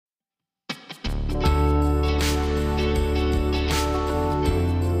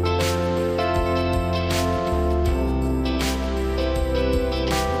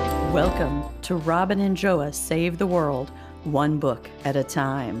Welcome to Robin and Joa Save the World, one book at a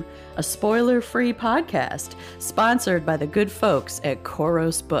time, a spoiler-free podcast sponsored by the good folks at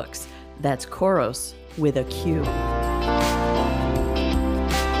Khoros Books. That's Khoros with a Q.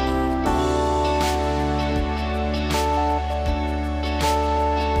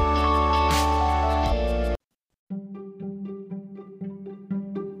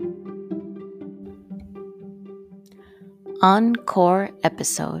 Encore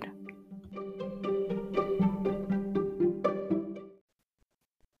episode.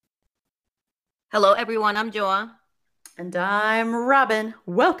 Hello, everyone. I'm Joa. And I'm Robin.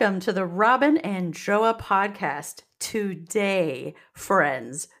 Welcome to the Robin and Joa podcast. Today,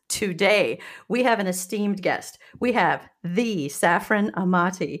 friends, we have an esteemed guest. We have the Safran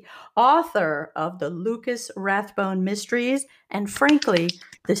Amati, author of the Lucas Rathbone Mysteries, and frankly,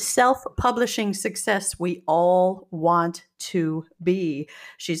 the self-publishing success we all want to be.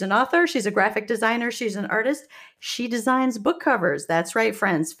 She's an author, she's a graphic designer, she's an artist. She designs book covers. That's right,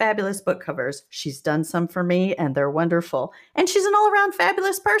 friends, fabulous book covers. She's done some for me, and they're wonderful. And she's an all-around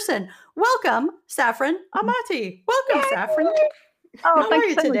fabulous person. Welcome, Safran Amati. Welcome, Safran. Oh, thank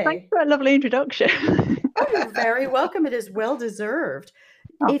you so much. Thanks for a lovely introduction. Oh, you're very welcome. It is well-deserved.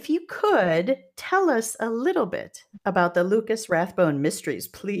 Oh. If you could tell us a little bit about the Lucas Rathbone Mysteries,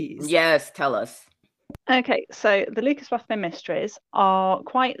 please. Yes, tell us. Okay, so the Lucas Rathbone Mysteries are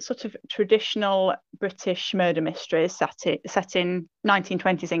quite sort of traditional British murder mysteries set in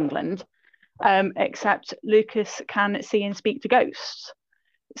 1920s England, except Lucas can see and speak to ghosts.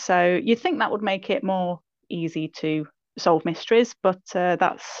 So you'd think that would make it more easy to solve mysteries, but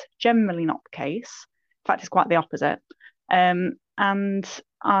that's generally not the case. In fact, it's quite the opposite. And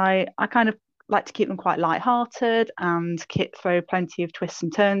I kind of like to keep them quite light-hearted and throw plenty of twists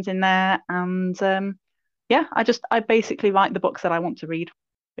and turns in there. And I basically write the books that I want to read,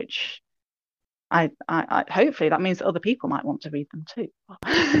 which I hopefully that means that other people might want to read them too.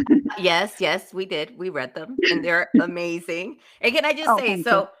 Yes, we did. We read them, and they're amazing. And can I just say,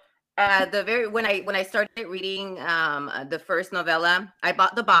 so when I started reading the first novella, I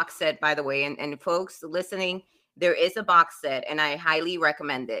bought the box set, by the way, and folks listening, there is a box set, and I highly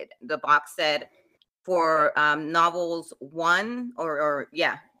recommend it. The box set for novels the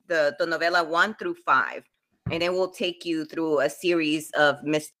novella 1 through 5, and it will take you through a series of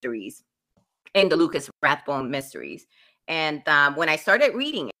mysteries in the Lucas Rathbone Mysteries. And when I started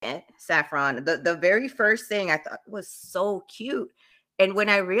reading it, Safran, the very first thing I thought was so cute. And when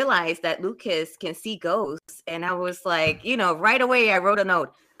I realized that Lucas can see ghosts, and I was like, right away I wrote a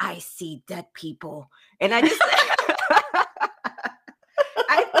note, I see dead people. And I just,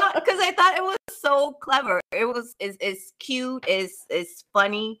 I thought it was so clever. It's cute, it's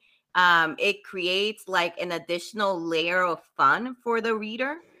funny. It creates like an additional layer of fun for the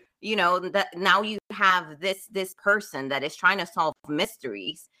reader. That now you have this person that is trying to solve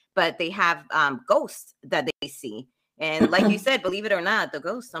mysteries, but they have ghosts that they see. And like you said, believe it or not, the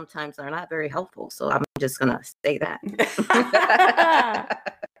ghosts sometimes are not very helpful. So I'm just going to say that.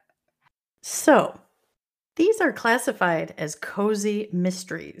 So these are classified as cozy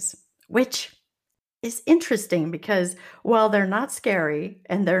mysteries, which is interesting because while they're not scary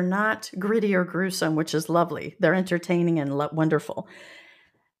and they're not gritty or gruesome, which is lovely, they're entertaining and wonderful.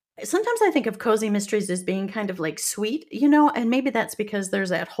 Sometimes I think of cozy mysteries as being kind of like sweet, and maybe that's because there's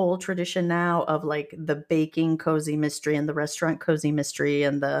that whole tradition now of like the baking cozy mystery and the restaurant cozy mystery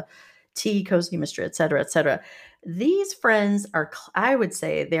and the tea cozy mystery, et cetera, et cetera. These, friends, I would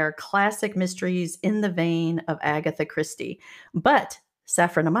say they are classic mysteries in the vein of Agatha Christie, but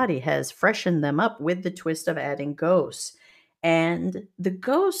Safran Amati has freshened them up with the twist of adding ghosts. And the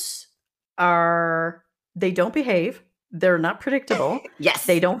ghosts they don't behave. They're not predictable. Yes.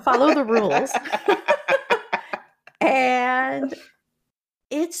 They don't follow the rules. And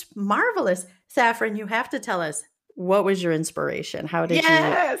it's marvelous. Safran, you have to tell us, what was your inspiration? How did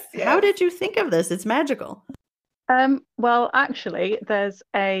you think of this? It's magical. Well, actually, there's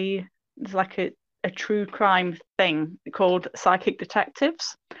like a true crime thing called psychic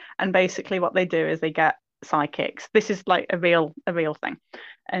detectives. And basically what they do is they get psychics. This is like a real thing.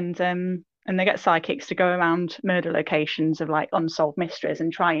 And they get psychics to go around murder locations of like unsolved mysteries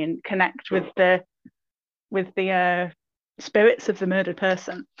and try and connect with the spirits of the murdered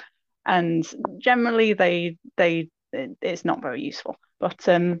person. And generally it's not very useful. But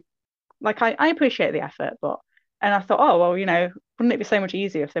I appreciate the effort, and I thought, wouldn't it be so much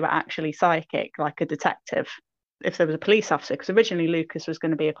easier if they were actually psychic, like a detective, if there was a police officer? Because originally Lucas was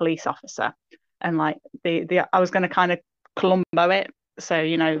going to be a police officer, and like I was going to kind of Columbo it. So,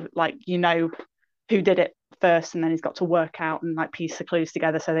 who did it first, and then he's got to work out and like piece the clues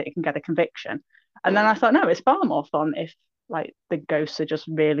together so that he can get a conviction. And then I thought, no, it's far more fun if like the ghosts are just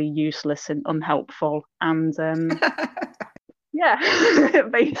really useless and unhelpful. And yeah,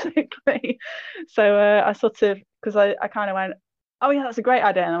 basically. So I sort of, because I kind of went, oh yeah, that's a great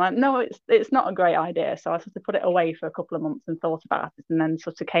idea. And I went, no, it's not a great idea. So I sort of put it away for a couple of months and thought about it, and then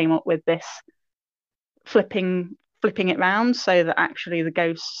sort of came up with this flipping it round so that actually the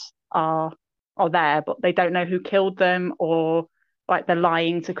ghosts are there, but they don't know who killed them, or like they're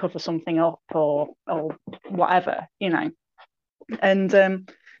lying to cover something up, or whatever, you know. And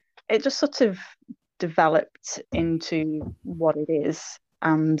it just sort of developed into what it is,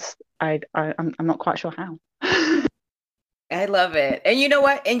 and I'm not quite sure how. I love it. And you know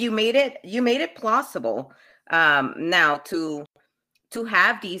what? And you made it plausible. Now to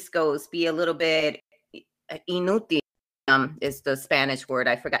have these ghosts be a little bit inútil, is the Spanish word.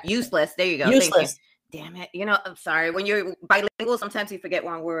 I forgot. Useless. There you go. Useless. Thank you. Damn it. You know, I'm sorry. When you're bilingual, sometimes you forget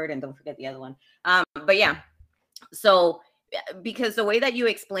one word and don't forget the other one. But yeah. So because the way that you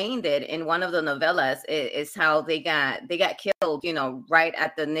explained it in one of the novellas is how they got killed, you know, right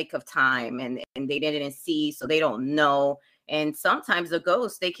at the nick of time, and they didn't see, so they don't know. And sometimes the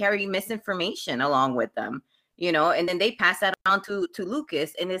ghosts, they carry misinformation along with them, you know, and then they pass that on to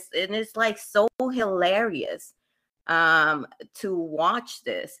Lucas, and it's like so hilarious to watch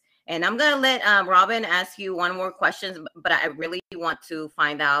this. And I'm gonna let Robin ask you one more question, but I really want to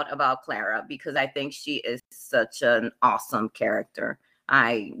find out about Clara, because I think she is such an awesome character.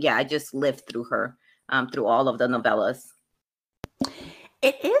 I just lived through her through all of the novellas.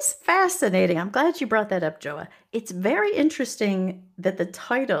 It is fascinating. I'm glad you brought that up, Joa. It's very interesting that the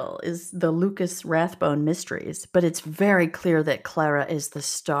title is the Lucas Rathbone Mysteries, but it's very clear that Clara is the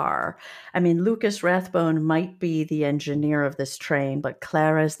star. I mean, Lucas Rathbone might be the engineer of this train, but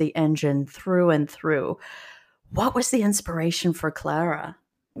Clara is the engine through and through. What was the inspiration for Clara?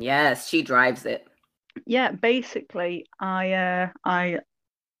 Yes, she drives it. Yeah, basically, I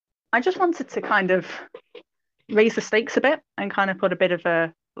just wanted to kind of raise the stakes a bit and kind of put a bit of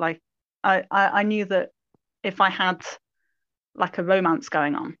a, like, I knew that if I had like a romance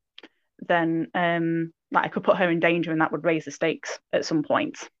going on, then like I could put her in danger, and that would raise the stakes at some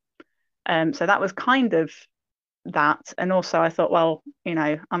point. So that was kind of that. And also I thought, well, you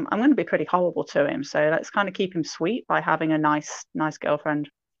know, I'm going to be pretty horrible to him, so let's kind of keep him sweet by having a nice girlfriend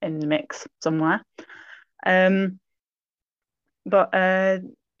in the mix somewhere. But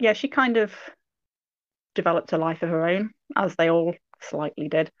yeah, she kind of developed a life of her own, as they all slightly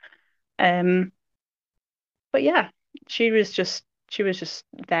did. But yeah, she was just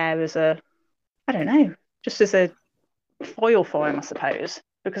there as a, I don't know, just as a foil for him, I suppose,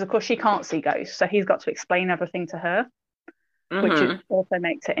 because of course she can't see ghosts, so he's got to explain everything to her, which also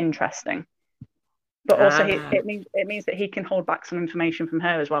makes it interesting. But also it means that he can hold back some information from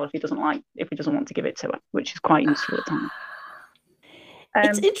her as well if he doesn't want to give it to her, which is quite useful at times.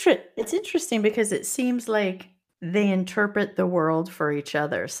 It's interesting because it seems like they interpret the world for each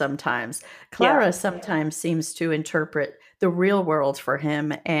other sometimes. Clara sometimes seems to interpret the real world for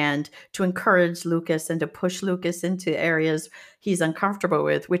him, and to encourage Lucas and to push Lucas into areas he's uncomfortable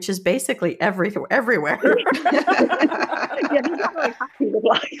with, which is basically everywhere. Yeah, he's not very happy with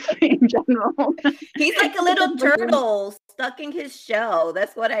life in general. He's like a little turtle stuck in his shell.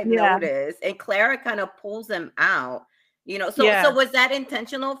 That's what I noticed. And Clara kind of pulls him out. You know, so was that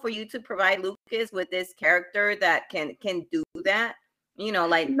intentional for you to provide Lucas with this character that can do that? You know,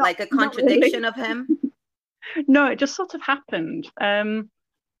 like a contradiction of him? No, it just sort of happened. And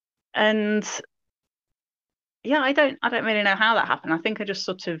yeah, I don't really know how that happened. I think I just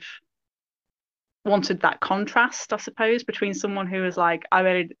sort of wanted that contrast, I suppose, between someone who was like, I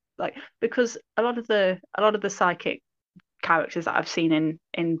really like, because a lot of the psychic characters that I've seen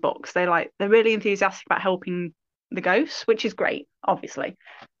in books, they're really enthusiastic about helping the ghosts, which is great, obviously.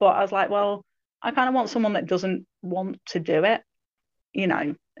 But I was like, well, I kind of want someone that doesn't want to do it, you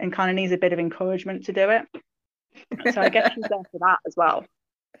know, and kind of needs a bit of encouragement to do it. So I guess she's there for that as well.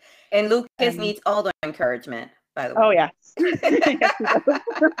 And Lucas needs all the encouragement, by the way. Oh yes. Yes,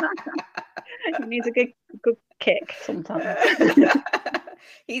 he needs a good kick sometimes.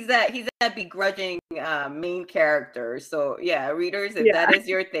 He's that begrudging main character. So yeah, readers, if that is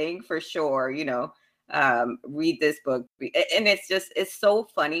your thing, for sure, you know, read this book. And it's so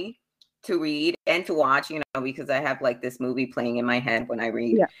funny to read and to watch, you know, because I have like this movie playing in my head when I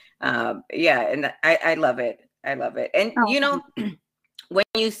read. And I love it. I love it. And you know, when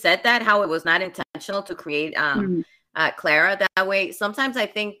you said that, how it was not intentional to create Clara that way, sometimes I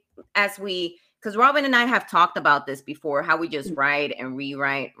think as we because Robin and I have talked about this before, how we just write and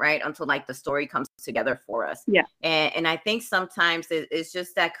rewrite, right, until like the story comes together for us. Yeah. And I think sometimes it's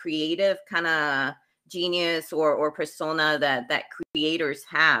just that creative kind of genius or persona that creators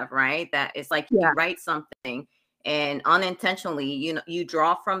have, right? That it's like you write something and unintentionally, you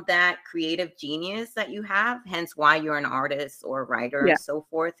draw from that creative genius that you have, hence why you're an artist or writer and so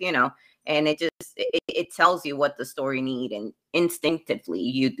forth, and it tells you what the story need, and instinctively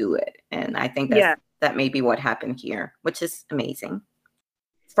you do it. And I think that may be what happened here, which is amazing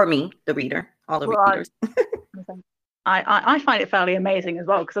for me, the reader, all the readers. I find it fairly amazing as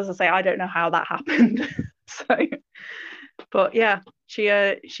well, because as I say, I don't know how that happened. So, but yeah,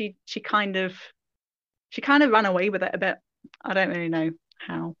 she kind of ran away with it a bit. I don't really know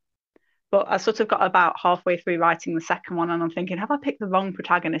how. But I sort of got about halfway through writing the second one, and I'm thinking, have I picked the wrong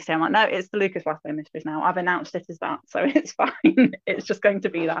protagonist here? I'm like, no, it's the Lucas Rathbone Mysteries now. I've announced it as that, so it's fine. It's just going to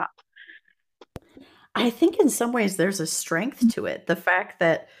be that. I think in some ways there's a strength to it. The fact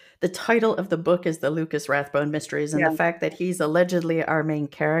that the title of the book is the Lucas Rathbone Mysteries, and the fact that he's allegedly our main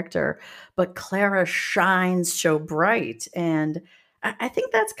character, but Clara shines so bright. And I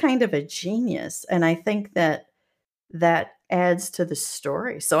think that's kind of a genius. And I think that adds to the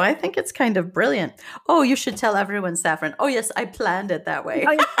story. So I think it's kind of brilliant. Oh, you should tell everyone, Saffron. Oh yes, I planned it that way.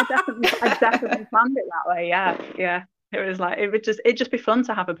 I definitely planned it that way. Yeah. It was like it'd just be fun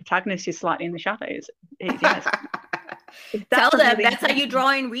to have a protagonist who's slightly in the shadows. Tell them that's how you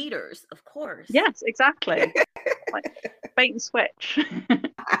draw in readers, of course. Yes, exactly. Like bait and switch.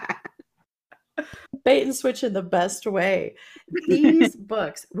 Bait and switch in the best way. These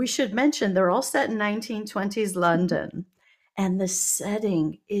books, we should mention, they're all set in 1920s London. And the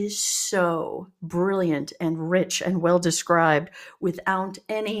setting is so brilliant and rich and well described without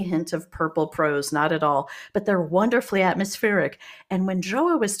any hint of purple prose, not at all. But they're wonderfully atmospheric. And when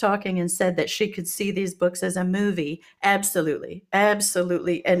Joa was talking and said that she could see these books as a movie, absolutely,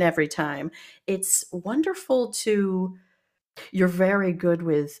 absolutely, and every time. It's wonderful to... You're very good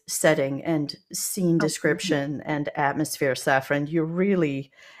with setting and scene description and atmosphere, Saffron. You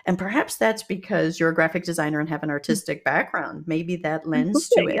really, and perhaps that's because you're a graphic designer and have an artistic background. Maybe that lends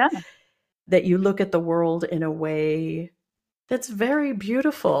to it, that you look at the world in a way that's very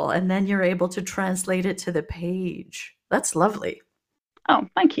beautiful, and then you're able to translate it to the page. That's lovely. Oh,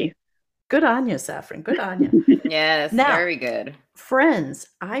 thank you. Good on you, Saffron. Good on you. Yes, now, very good. Friends,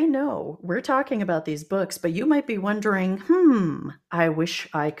 I know we're talking about these books, but you might be wondering, I wish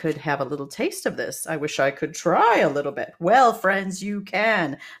I could have a little taste of this. I wish I could try a little bit. Well, friends, you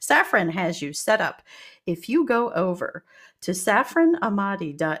can. Saffron has you set up. If you go over to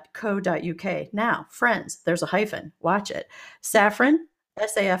saffronamati.co.uk. Now, friends, there's a hyphen. Watch it. Saffron,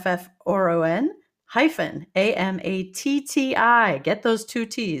 SAFFRON, hyphen AMATTI, get those two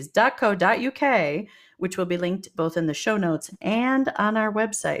T's, .co.uk, which will be linked both in the show notes and on our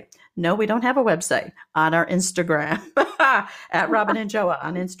website. No, we don't have a website. On our Instagram, at Robin and Joa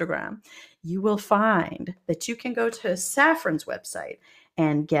on Instagram. You will find that you can go to Saffron's website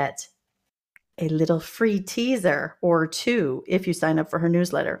and get a little free teaser or two if you sign up for her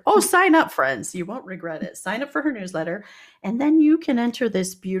newsletter. Oh, sign up, friends. You won't regret it. Sign up for her newsletter, and then you can enter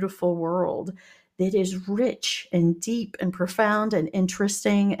this beautiful world that is rich and deep and profound and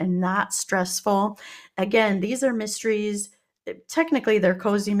interesting and not stressful. Again, these are mysteries. Technically, they're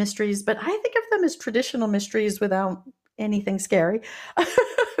cozy mysteries, but I think of them as traditional mysteries without anything scary,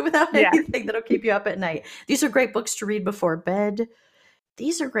 without anything that'll keep you up at night. These are great books to read before bed.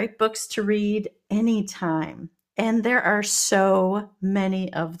 These are great books to read anytime. And there are so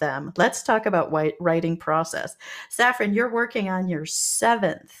many of them. Let's talk about writing process. Saffron, you're working on your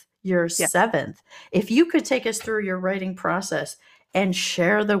seventh. If you could take us through your writing process and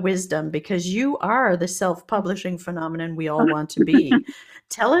share the wisdom, because you are the self-publishing phenomenon we all want to be.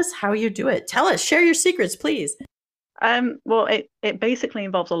 Tell us how you do it. Tell us, share your secrets, please. Well, it basically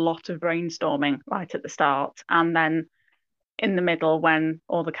involves a lot of brainstorming right at the start, and then in the middle when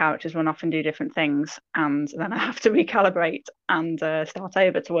all the characters run off and do different things, and then I have to recalibrate and start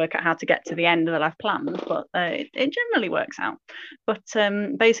over to work out how to get to the end that I've planned, but it generally works out. But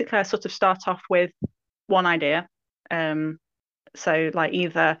basically I sort of start off with one idea. So like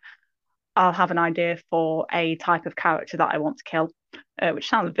either I'll have an idea for a type of character that I want to kill, which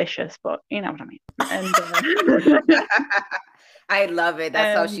sounds vicious, but you know what I mean. And, I love it.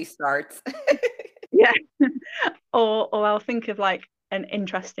 That's how she starts. Yeah. Or I'll think of like an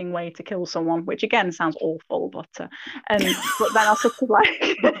interesting way to kill someone, which again sounds awful, but then I'll sort of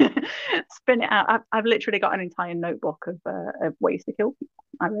like spin it out. I've literally got an entire notebook of ways to kill people.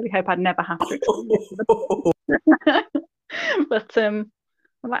 I really hope I'd never have to explain it. But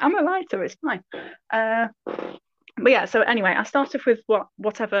I'm like, I'm a writer, it's fine. But yeah, so anyway, I start off with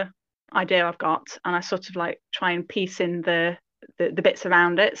whatever idea I've got, and I sort of like try and piece in the bits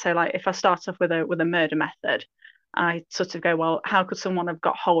around it. So like if I start off with a murder method, I sort of go, well, how could someone have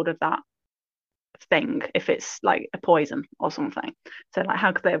got hold of that thing if it's like a poison or something? So like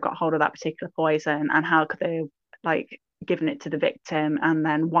how could they have got hold of that particular poison, and how could they have like given it to the victim, and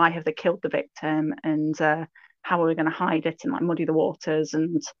then why have they killed the victim, and how are we going to hide it and like muddy the waters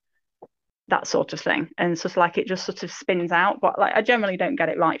and that sort of thing. And so it's like it just sort of spins out, but like I generally don't get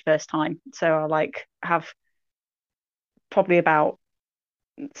it right first time, so I like have probably about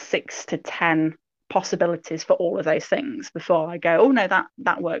 6 to 10 possibilities for all of those things before I go, oh no,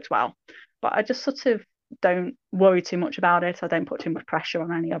 that worked well. But I just sort of don't worry too much about it. I don't put too much pressure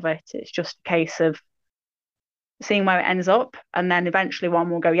on any of it. It's just a case of seeing where it ends up, and then eventually one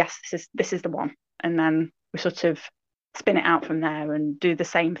will go, yes, this is the one, and then we sort of spin it out from there and do the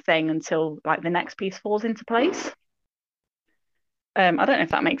same thing until like the next piece falls into place. I don't know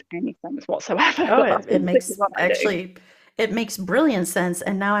if that makes any sense whatsoever. Oh, it makes actually it makes brilliant sense.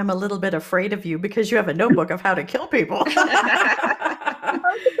 And now I'm a little bit afraid of you because you have a notebook of how to kill people. I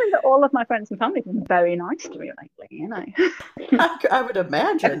would say that all of my friends and family have been very nice to me lately, you know. I would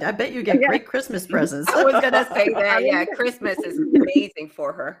imagine. I bet you get great Christmas presents. I was gonna say that. Yeah, Christmas is amazing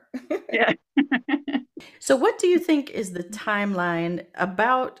for her. Yeah. So what do you think is the timeline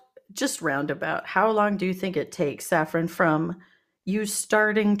about, just roundabout, how long do you think it takes, Saffron, from you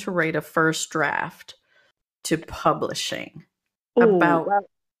starting to write a first draft to publishing? About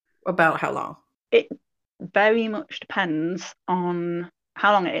how long? It very much depends on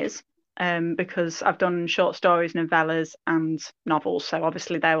how long it is, because I've done short stories, novellas, and novels, so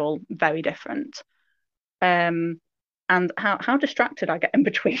obviously they're all very different. And how distracted I get in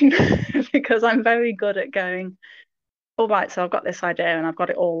between, because I'm very good at going, all right, so I've got this idea and I've got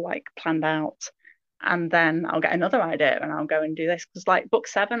it all like planned out, and then I'll get another idea and I'll go and do this. Because like book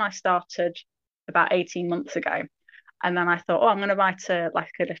 7 I started about 18 months ago, and then I thought, oh, I'm going to write a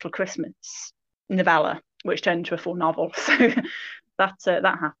little Christmas novella, which turned into a full novel. So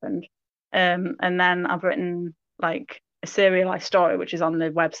that happened. And then I've written like a serialized story, which is on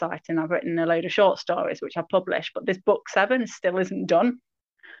the website, and I've written a load of short stories, which I've published. But this book 7 still isn't done.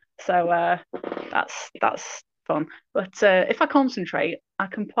 So that's fun. But if I concentrate, I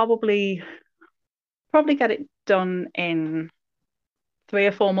can probably get it done in 3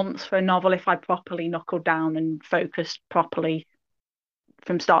 or 4 months for a novel if I properly knuckled down and focused properly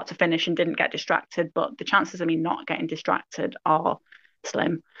from start to finish and didn't get distracted. But the chances of me not getting distracted are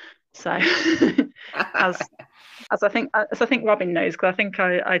slim. So as I think Robin knows, because I think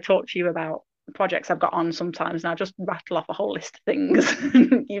I talked to you about projects I've got on sometimes, and I just rattle off a whole list of things.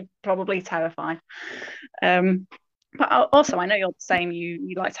 You're probably terrified. But also, I know you're the same.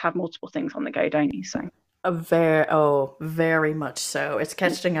 You like to have multiple things on the go, don't you? So very much so. It's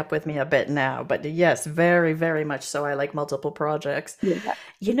catching up with me a bit now, but yes, very, very much so. I like multiple projects. yeah.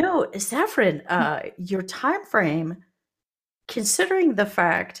 You know, Saffron, your time frame, considering the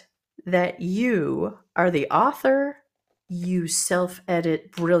fact that you are the author, you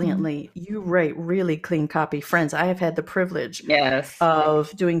self-edit brilliantly, you write really clean copy. Friends, I have had the privilege Yes. of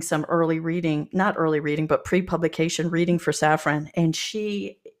doing some not early reading, but pre-publication reading for Saffron, and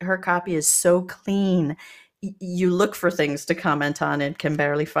her copy is so clean. You look for things to comment on and can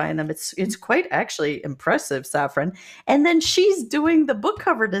barely find them. It's quite actually impressive, Saffron. And then she's doing the book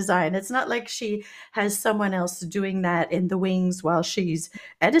cover design. It's not like she has someone else doing that in the wings while she's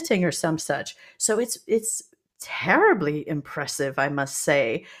editing or some such. So it's terribly impressive, I must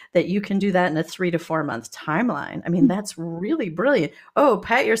say, that you can do that in a 3 to 4 month timeline. I mean, that's really brilliant. Oh,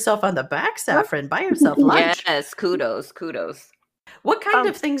 pat yourself on the back, Saffron. Buy yourself lunch. Yes, kudos. What kind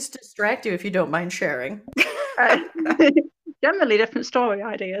of things distract you, if you don't mind sharing? Generally different story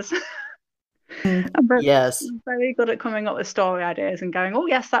ideas. Yes. I'm very good at coming up with story ideas and going, oh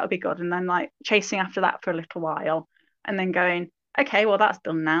yes, that would be good, and then like chasing after that for a little while, and then going, okay, well that's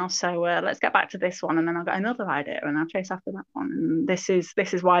done now, so let's get back to this one, and then I've got another idea and I'll chase after that one. And this is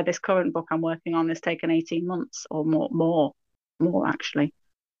why this current book I'm working on has taken 18 months or more actually.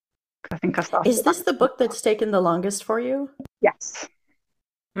 I think I started. Is this the book that's taken the longest for you? Yes.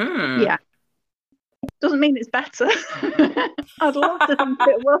 Yeah. Doesn't mean it's better. I'd love to think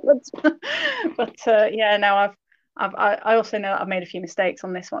it would. But yeah, no, I also know that I've made a few mistakes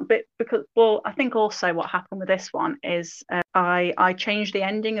on this one, but because, well, I think also what happened with this one is I changed the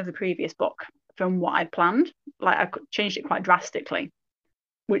ending of the previous book from what I'd planned. Like I changed it quite drastically,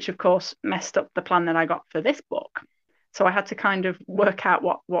 which of course messed up the plan that I got for this book. So I had to kind of work out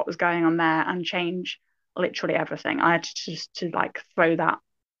what was going on there and change literally everything. I had to just like throw that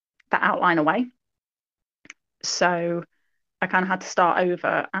that outline away. So I kind of had to start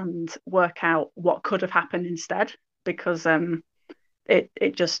over and work out what could have happened instead, because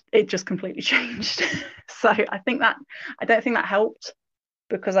it just completely changed. So I don't think that helped,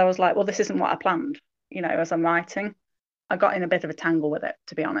 because I was like, well, this isn't what I planned, as I'm writing. I got in a bit of a tangle with it,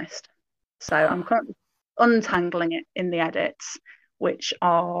 to be honest. So I'm currently untangling it in the edits, which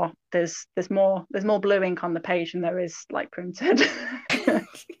are there's more blue ink on the page than there is like printed.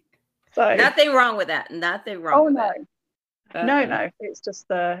 So nothing wrong with that. Nothing wrong with that. No, it's just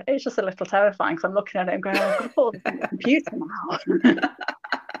a little terrifying, because I'm looking at it and going, oh, I've got to put all this on the computer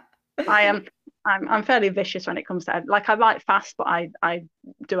now. I'm fairly vicious when it comes to like, I write fast, but I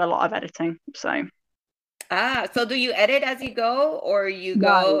do a lot of editing. So so do you edit as you go, or you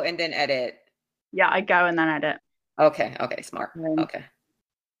go and then edit? Yeah, I go and then edit. Okay, smart. Okay.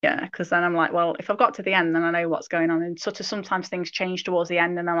 Yeah, because then I'm like, well, if I've got to the end, then I know what's going on. And sort of sometimes things change towards the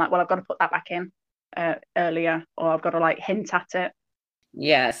end, and I'm like, well, I've got to put that back in earlier, or I've got to like hint at it.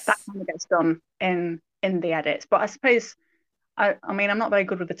 Yes. That kind of gets done in the edits. But I suppose, I mean, I'm not very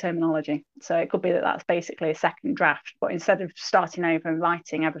good with the terminology. So it could be that that's basically a second draft. But instead of starting over and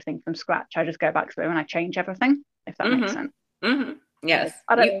writing everything from scratch, I just go back through and I change everything, if that makes sense. Mm-hmm. Yes.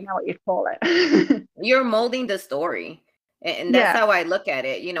 I don't really know what you'd call it. You're molding the story. And that's how I look at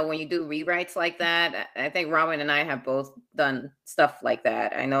it. When you do rewrites like that, I think Robin and I have both done stuff like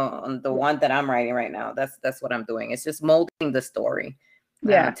that. I know on the one that I'm writing right now, that's what I'm doing. It's just molding the story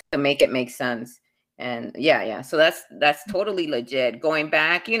to make it make sense. And so that's totally legit. Going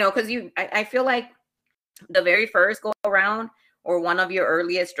back, because I feel like the very first go around, or one of your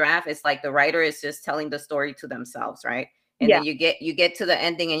earliest draft, is like the writer is just telling the story to themselves, right? And then you get to the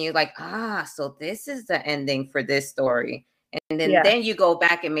ending and you're like, so this is the ending for this story. And then you go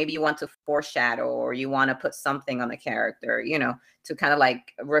back and maybe you want to foreshadow, or you want to put something on the character, to kind of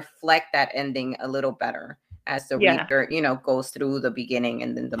like reflect that ending a little better as the reader, goes through the beginning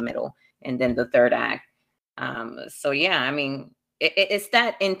and then the middle and then the third act. I mean, it's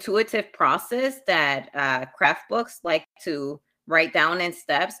that intuitive process that craft books like to write down in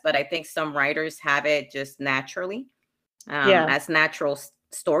steps, but I think some writers have it just naturally. As natural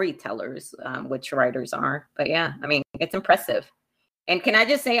storytellers, which writers are. But I mean, it's impressive. And can I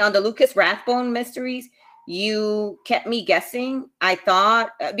just say, on the Lucas Rathbone mysteries, you kept me guessing. I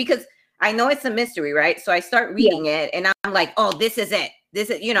thought, because I know it's a mystery, right? So I start reading it and I'm like, oh, this is it. This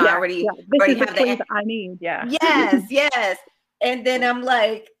is, I already have the that I need. Yeah. Yes. And then I'm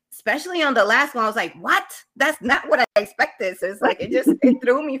like, especially on the last one, I was like, what? That's not what I expected. So it's like, it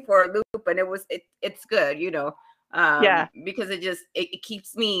threw me for a loop, and it's good, because it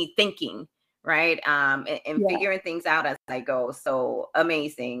keeps me thinking, right? And figuring things out as I go. So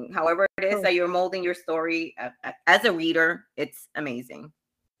amazing. However it is that you're molding your story as a reader, it's amazing.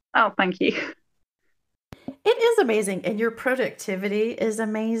 Oh, thank you. It is amazing. And your productivity is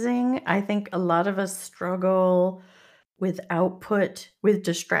amazing. I think a lot of us struggle with output, with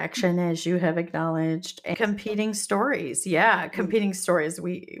distraction, as you have acknowledged, and competing stories. Yeah, competing stories.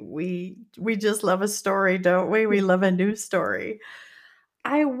 We just love a story, don't we? We love a new story.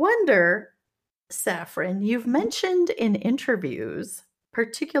 I wonder, Saffron, you've mentioned in interviews,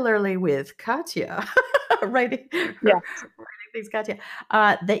 particularly with Katya, writing things, Katya,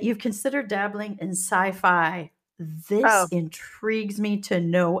 that you've considered dabbling in sci-fi. This intrigues me to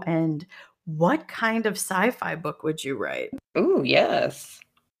no end. What kind of sci-fi book would you write? Oh, yes.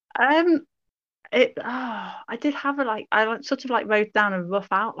 I did have I sort of wrote down a rough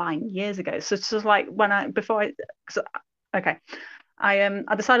outline years ago. So it's just like I decided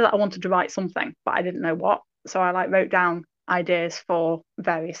that I wanted to write something, but I didn't know what. So I wrote down ideas for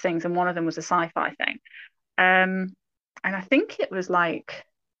various things, and one of them was a sci-fi thing. And I think it was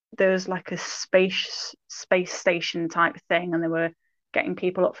there was a space station type thing, and they were getting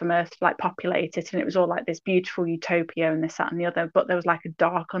people up from Earth to populate it, and it was all this beautiful utopia and this, that, and the other, but there was a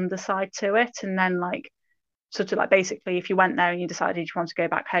dark underside to it. And then sort of basically, if you went there and you decided you wanted to go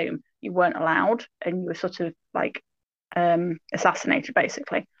back home, you weren't allowed, and you were sort of assassinated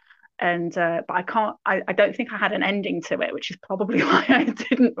basically. And but I don't think I had an ending to it, which is probably why I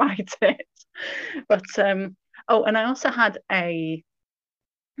didn't write it. But and I also had an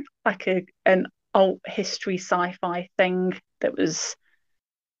alt history sci-fi thing that was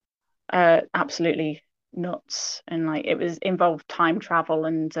absolutely nuts, and it involved time travel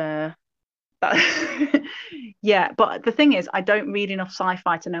and but the thing is, I don't read enough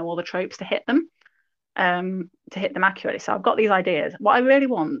sci-fi to know all the tropes to hit them accurately. So I've got these ideas. What I really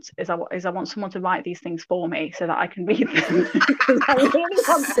want is I want someone to write these things for me so that I can read them. I really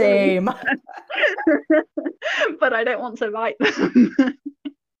want Same. but I don't want to write them.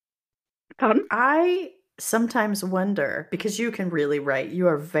 Pardon? I sometimes wonder, because you can really write. You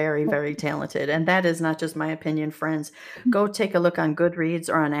are very, very talented. And that is not just my opinion, friends. Go take a look on Goodreads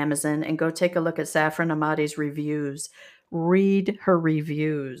or on Amazon and go take a look at Safran Amati's reviews. Read her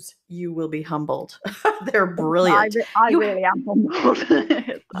reviews. You will be humbled. They're brilliant. I You really am humbled.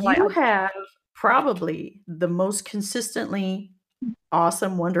 you have probably the most consistently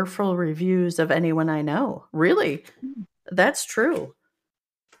awesome, wonderful reviews of anyone I know. Really. That's true.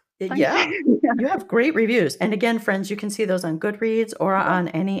 Yeah. You have great reviews. And again, friends, you can see those on Goodreads or on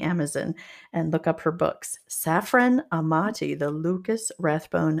any Amazon and look up her books. Safran Amati, The Lucas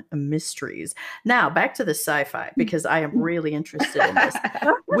Rathbone Mysteries. Now, back to the sci-fi, because I am really interested in this.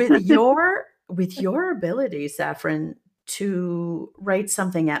 With your ability, Safran, to write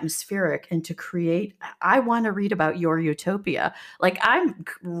something atmospheric and to create, I want to read about your utopia. Like, I'm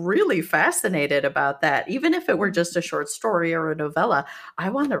really fascinated about that. Even if it were just a short story or a novella,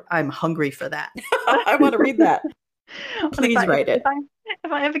 I'm hungry for that. I want to read that. Please write it.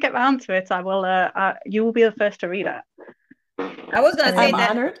 If I ever get around to it, I will. You will be the first to read it. I was gonna say I'm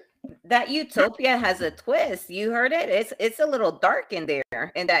honored. That utopia has a twist. You heard it. It's a little dark in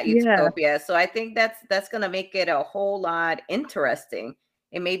there in that utopia. So I think that's gonna make it a whole lot interesting.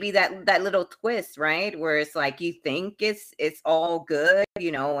 It may be that little twist, right? Where it's like you think it's all good,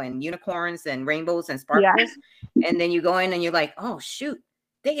 and unicorns and rainbows and sparkles, and then you go in and you're like, oh shoot,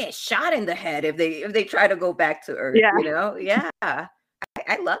 they get shot in the head if they try to go back to Earth. I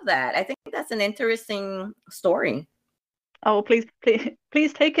love that. I think that's an interesting story. Oh, please take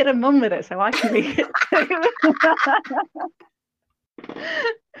it and run with it so I can read it.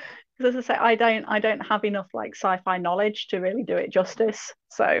 Because as I say, I don't have enough like sci-fi knowledge to really do it justice.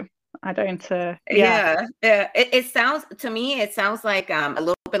 So I don't. It sounds to me. It sounds like a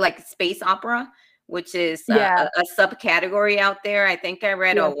little bit like space opera, which is a subcategory out there. I think I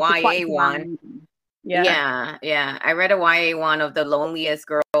read a YA one. Yeah. I read a YA one of The Loneliest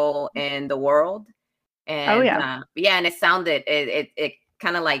Girl in the World. And and it sounded it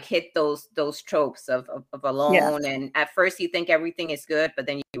kind of like hit those tropes of alone, and at first you think everything is good, but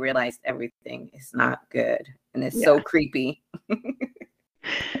then you realize everything is not good, and it's so creepy.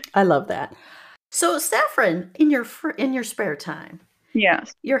 I love that. So Safran, in your spare time,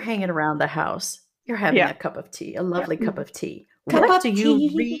 you're hanging around the house, you're having a cup of tea, a lovely cup of tea. What do you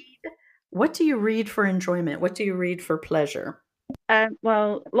read? What do you read for enjoyment? What do you read for pleasure?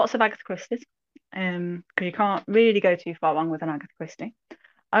 Well, lots of Agatha Christie's. Because you can't really go too far wrong with an Agatha Christie.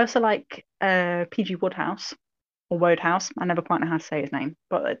 I also like P.G. Wodehouse or Wodehouse. I never quite know how to say his name,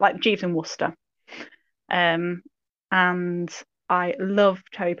 but like Jeeves and Wooster. And I love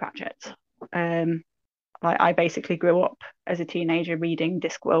Terry Pratchett. I basically grew up as a teenager reading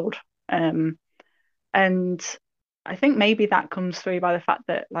Discworld, and I think maybe that comes through by the fact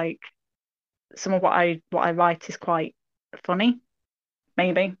that like some of what I write is quite funny.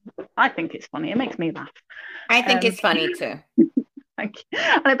 Maybe I think it's funny. It makes me laugh. I think it's funny too. Thank you.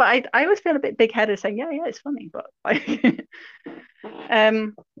 But I always feel a bit big-headed saying, yeah, it's funny. But like,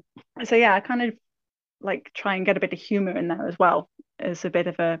 so I kind of like try and get a bit of humor in there as well as a bit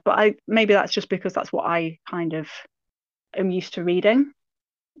of a. But maybe that's just because that's what I kind of am used to reading.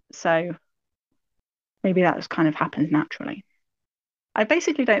 So maybe that just kind of happens naturally. I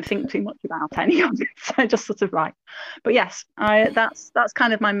basically don't think too much about any of it, so I just sort of write. But yes, that's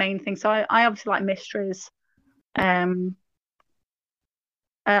kind of my main thing. So I obviously like mysteries. I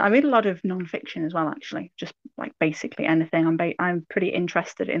read a lot of non-fiction as well, actually, just like basically anything. I'm pretty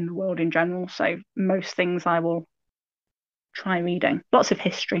interested in the world in general, so most things I will try reading. Lots of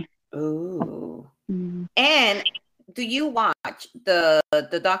history. Ooh. And do you watch the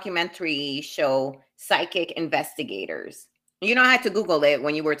documentary show Psychic Investigators? You know, I had to Google it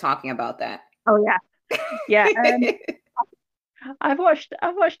when you were talking about that. Oh yeah. I've watched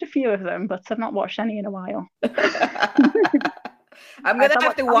a few of them, but I've not watched any in a while. I'm gonna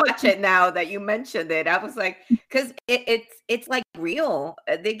have to watch it now that you mentioned it. I was like, because it's like real.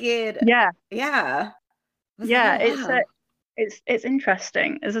 They get It's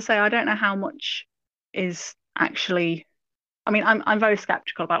interesting. As I say, I don't know how much is actually. I mean, I'm very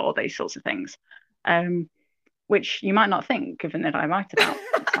skeptical about all these sorts of things. Which you might not think, given that I write about.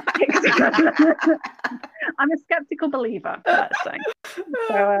 I'm a skeptical believer, let's say.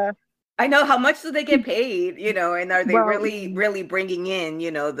 So, I know. How much do they get paid? And are they really bringing in,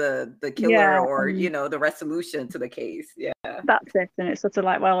 the killer or the resolution to the case? Yeah, that's it. And it's sort of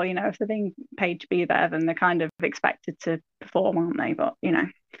like, well, if they're being paid to be there, then they're kind of expected to perform, aren't they? But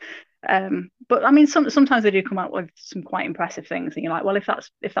but I mean, sometimes they do come out with some quite impressive things, and you're like, well, if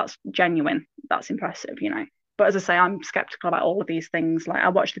that's genuine, that's impressive, But as I say, I'm skeptical about all of these things. Like I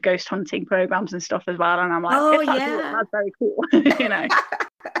watch the ghost hunting programs and stuff as well, and I'm like, Oh if that's real, yeah. that's very cool, you know.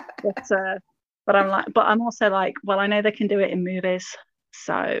 But I'm like, but I'm also like, well, I know they can do it in movies,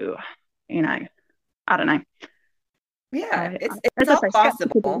 so you know, I don't know. Yeah, it's As I all say,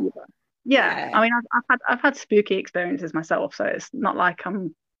 skeptical possible. believer. Yeah, Yeah. I mean, I've had spooky experiences myself, so it's not like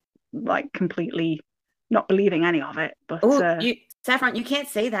I'm like completely not believing any of it. But Oh, Saffron, you can't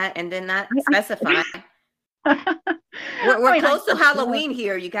say that and then not specify. We're I mean, close to yeah. Halloween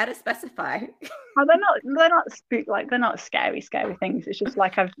here. You got to specify. Oh, they're not like they're not scary things. It's just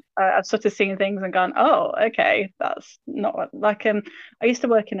like I've sort of seen things and gone, oh, okay, that's not like I used to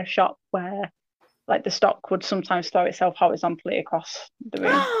work in a shop where like the stock would sometimes throw itself horizontally across the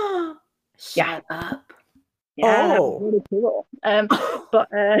room. Yeah, Shut up. yeah, that was Oh, really cool. But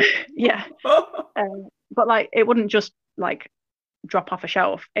yeah, but like it wouldn't just like drop off a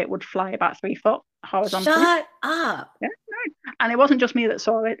shelf; it would fly about 3 foot horizontally. Shut up. Yeah, and it wasn't just me that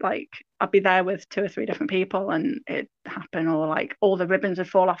saw it. Like I'd be there with 2 or 3 different people, and it happened, or like all the ribbons would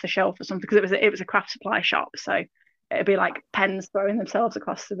fall off the shelf or something because it was a craft supply shop. So it'd be like pens throwing themselves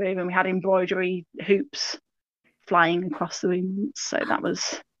across the room, and we had embroidery hoops flying across the room. So that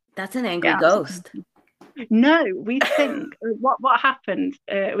was That's an angry yeah. ghost. No, we think what happened.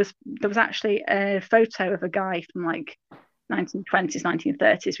 It was there was actually a photo of a guy from like 1920s,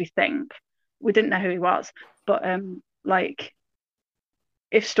 1930s. We think we didn't know who he was, but like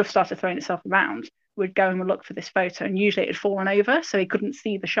if stuff started throwing itself around, we'd go and we'd look for this photo, and usually it had fallen over, so he couldn't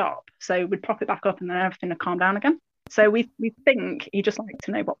see the shop. So we'd prop it back up, and then everything would calm down again. So we think he just liked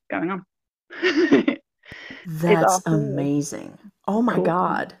to know what was going on. It's that's our theory. amazing. Oh my Cool.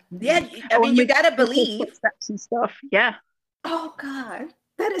 God. Yeah, I Oh, mean, and you we got to hear believe. footsteps and stuff. Yeah, Oh, God.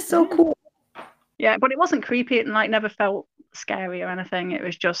 That is so yeah, cool. yeah. But it wasn't creepy. It like never felt scary or anything. It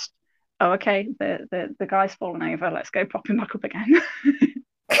was just, oh, okay, the guy's fallen over. Let's go prop him back up again.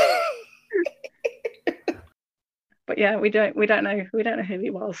 But yeah, we don't know who he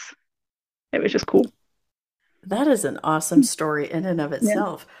was. It was just cool. That is an awesome story in and of Yeah,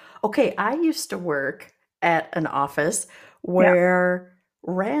 itself. Okay, I used to work at an office yeah. where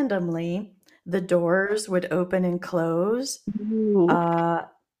randomly the doors would open and close. Ooh. Uh,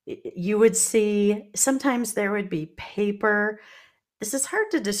 you would see sometimes there would be paper. This is hard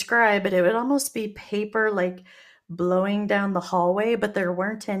to describe, but it would almost be paper like blowing down the hallway, but there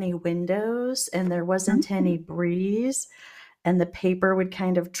weren't any windows and there wasn't any breeze. And the paper would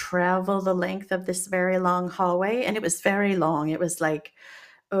kind of travel the length of this very long hallway. And it was very long. It was like,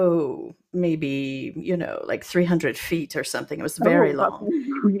 oh, maybe, like 300 feet or something. It was very Oh,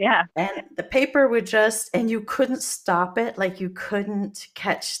 long. yeah. And the paper would and you couldn't stop it. Like you couldn't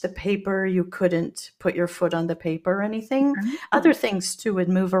catch the paper. You couldn't put your foot on the paper or anything. Other things too would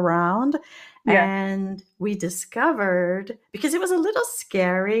move around. Yeah, And we discovered, because it was a little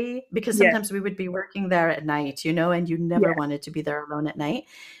scary, because yeah, sometimes we would be working there at night, and you never yeah. wanted to be there alone at night.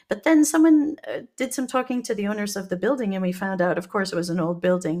 But then someone did some talking to the owners of the building, and we found out, of course, it was an old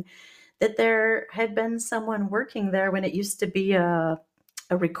building, that there had been someone working there when it used to be a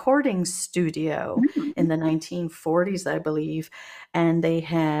recording studio in the 1940s, I believe, and they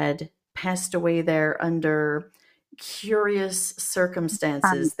had passed away there under curious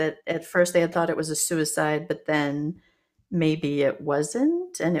circumstances that at first they had thought it was a suicide, but then maybe it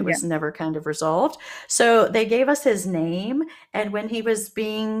wasn't, and it Yeah. was never kind of resolved. So they gave us his name, and when he was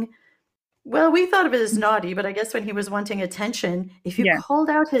well, we thought of it as naughty, but I guess when he was wanting attention, if you Yeah. called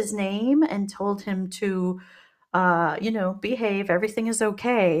out his name and told him to, behave, everything is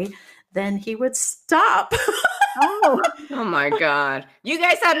okay, then he would stop. Oh. Oh my God. You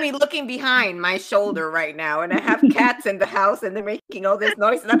guys have me looking behind my shoulder right now, and I have cats in the house and they're making all this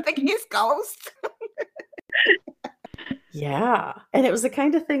noise, and I'm thinking it's ghosts. Yeah. And it was the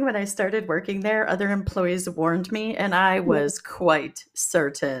kind of thing when I started working there, other employees warned me, and I was quite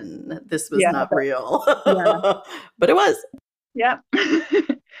certain this was Yeah, not real. Yeah. But it was. Yeah.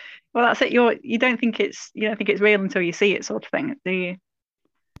 Well, that's it. You don't think it's real until you see it, sort of thing, do you?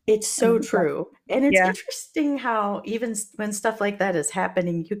 It's so true. And it's Yeah. interesting how even when stuff like that is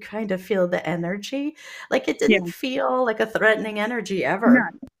happening, you kind of feel the energy. Like it didn't feel like a threatening energy ever.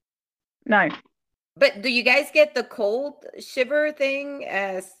 No. But do you guys get the cold shiver thing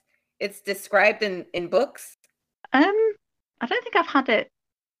as it's described in books? I don't think I've had it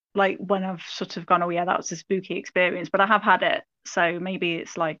like when I've sort of gone, oh yeah, that was a spooky experience, but I have had it. So maybe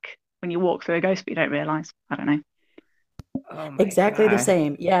it's like when you walk through a ghost, but you don't realize. I don't know. Oh my Exactly the God.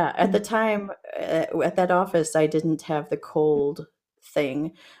 same. Yeah. At the time, at that office, I didn't have the cold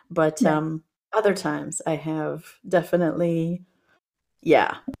thing, but other times I have definitely,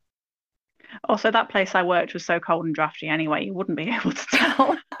 yeah. Also, that place I worked was so cold and drafty anyway, you wouldn't be able to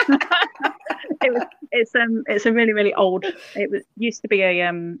tell. It's a really, really old. Used to be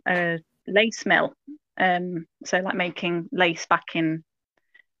a lace mill. So like making lace back in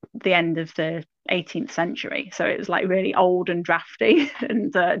the end of the 18th century. So it was like really old and drafty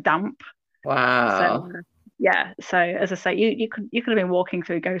and damp. Wow. So yeah. So as I say, you could have been walking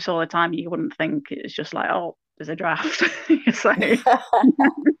through Ghosts all the time. You wouldn't think it's just like, oh, there's a draft. So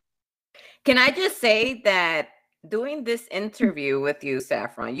can I just say that doing this interview with you,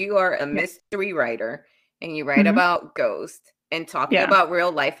 Saffron, you are a mystery writer and you write about ghosts and talking about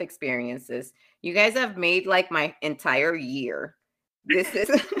real life experiences. You guys have made like my entire year. This is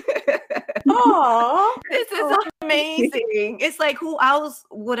this is amazing. It's like, who else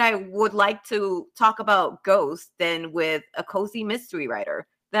would like to talk about ghosts than with a cozy mystery writer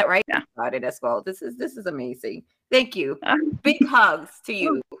that writes about it as well. This is amazing. Thank you. Big hugs to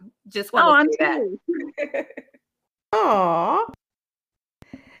you. Just want to say that. Aw.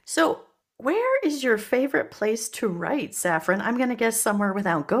 So, where is your favorite place to write, Saffron? I'm going to guess somewhere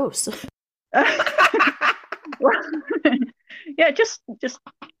without ghosts. Yeah, just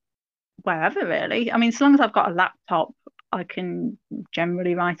wherever really. I mean, as long as I've got a laptop, I can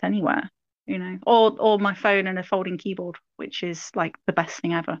generally write anywhere, you know, or my phone and a folding keyboard, which is like the best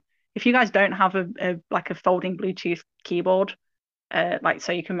thing ever. If you guys don't have a folding Bluetooth keyboard, like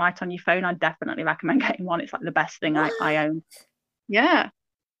so you can write on your phone, I definitely recommend getting one. It's like the best thing I own. Yeah.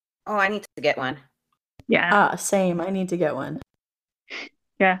 Oh, I need to get one. Yeah. Same. I need to get one.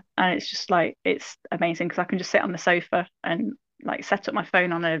 Yeah, and it's just like, it's amazing because I can just sit on the sofa and like set up my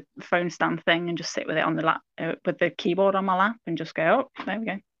phone on a phone stand thing and just sit with it on the lap with the keyboard on my lap and just go, oh, there we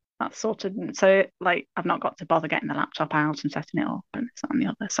go. That's sorted. And so like I've not got to bother getting the laptop out and setting it up and this and the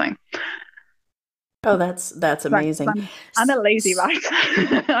other. So oh, that's amazing. I'm a lazy writer.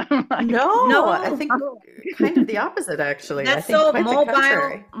 Like, no, I think kind of the opposite actually. That's I think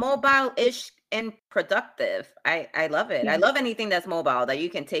so mobile-ish and productive. I love it. I love anything that's mobile that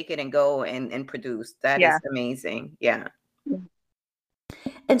you can take it and go and produce. That is amazing. Yeah.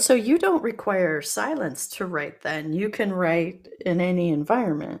 And so you don't require silence to write then. You can write in any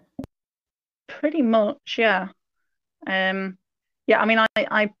environment. Pretty much, yeah. Yeah, I mean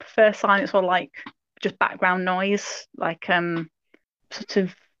I prefer silence or like just background noise, like sort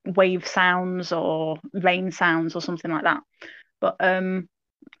of wave sounds or rain sounds or something like that. But I'm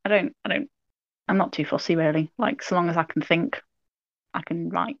not too fussy really. Like so long as I can think, I can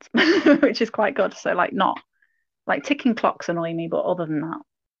write, which is quite good. So like not like ticking clocks annoy me, but other than that,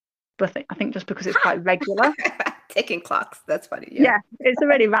 but I think just because it's quite regular. Ticking clocks, that's funny. Yeah, it's a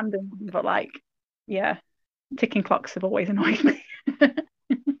really random one, but like, yeah, ticking clocks have always annoyed me.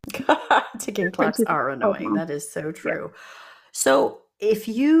 Ticking clocks are annoying. That is so true. Yeah. So if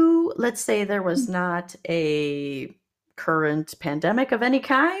you, let's say there was not a current pandemic of any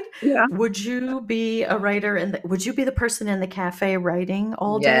kind, would you be a writer would you be the person in the cafe writing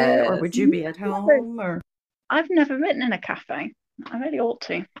all day, or would you be at home? Or I've never written in a cafe. I really ought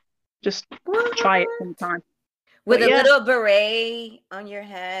to just try it sometime. With a little beret on your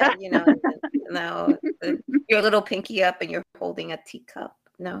head, you know, your little pinky up and you're holding a teacup.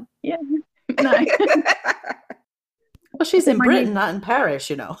 No? Yeah. No. Well, she's in Britain, not in Paris,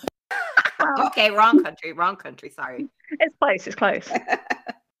 you know. Well, okay, wrong country, sorry. It's close.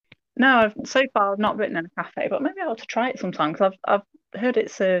 No, so far I've not written in a cafe, but maybe I ought to try it sometime because I've heard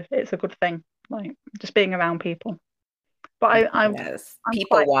it's a good thing, like just being around people. But I'm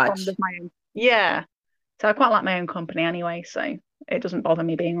people watch. Fond of my own. Yeah. So I quite like my own company anyway, so it doesn't bother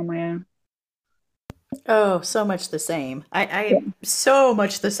me being on my own. Oh, so much the same. I so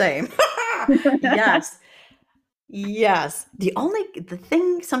much the same. Yes. Yes. The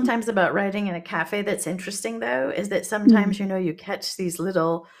thing sometimes about writing in a cafe that's interesting though is that sometimes you catch these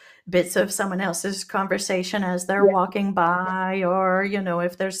little bits of someone else's conversation as they're walking by, or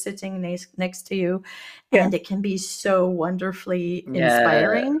if they're sitting next to you, and it can be so wonderfully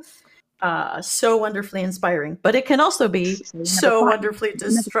inspiring. So wonderfully inspiring, but it can also be so wonderfully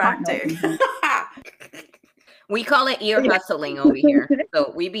distracting. We call it ear hustling over here.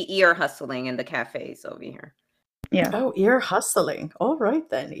 So we be ear hustling in the cafes over here. Yeah. Oh, ear hustling. All right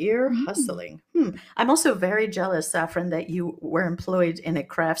then, ear hustling. I'm also very jealous, Saffron, that you were employed in a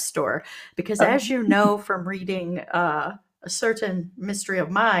craft store, because as you know from reading a certain mystery of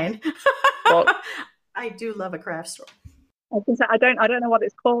mine, I do love a craft store. I don't know what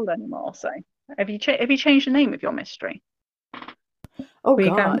it's called anymore. So have you changed the name of your mystery? Oh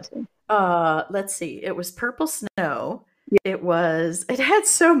God. Let's see. It was Purple Snow. Yeah. It had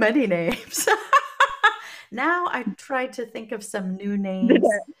so many names. Now I tried to think of some new names.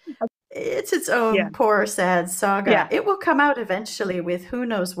 It's its Yeah. own poor, sad saga. Yeah. It will come out eventually with who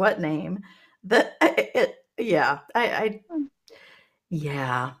knows what name. That it, yeah,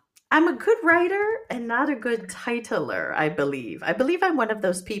 yeah. I'm a good writer and not a good titler, I believe. I believe I'm one of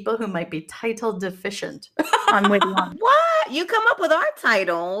those people who might be title deficient. I'm with you on What? You come up with our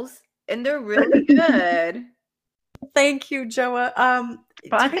titles and they're really good. Thank you, Joa.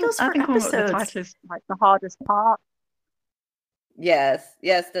 But Titles I for think coming up with the episodes. title is like the hardest part. Yes,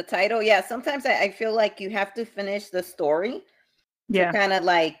 yes, the title. Yeah, sometimes I feel like you have to finish the story to Yeah. kind of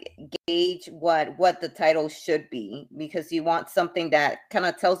like gauge what the title should be, because you want something that kind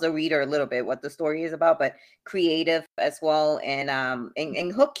of tells the reader a little bit what the story is about, but creative as well, and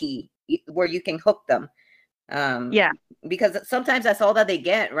hooky, where you can hook them. Yeah. Because sometimes that's all that they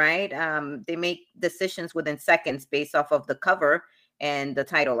get, right? They make decisions within seconds based off of the cover and the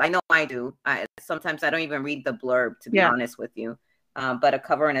title. I know I do. Sometimes I don't even read the blurb, to be Yeah. honest with you. But a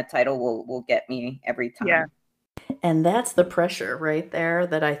cover and a title will get me every time. Yeah. And that's the pressure right there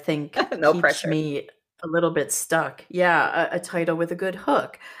that I think No keeps pressure. me a little bit stuck. Yeah, a title with a good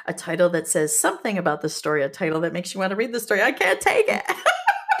hook, a title that says something about the story, a title that makes you want to read the story. I can't take it.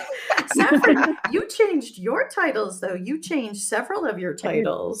 Saffron, you changed your titles though. You changed several of your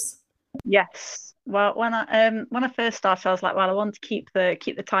titles. Yes. Well, when I first started, I was like, well, I want to keep the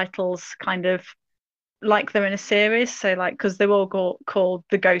titles kind of like they're in a series. So like, because they're all called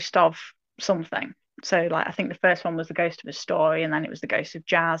The Ghost of something. So like, I think the first one was The Ghost of a Story, and then it was The Ghost of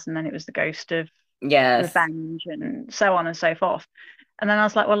Jazz, and then it was The Ghost of Yes. Revenge, and so on and so forth. And then I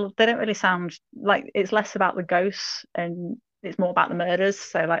was like, well, they don't really sound like, it's less about the ghosts and it's more about the murders.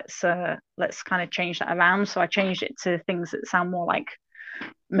 So let's kind of change that around. So I changed it to things that sound more like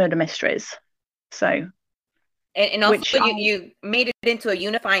murder mysteries. So And also which you made it into a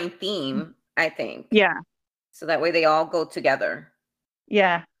unifying theme, I think. yeah. So that way they all go together.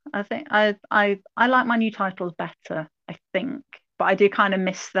 Yeah. I think I like my new titles better, I think. But I do kind of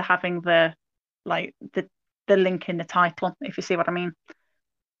miss the having the like the link in the title, if you see what I mean.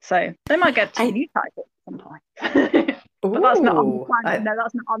 So they might get two new titles at some point. But that's not on the plan. No,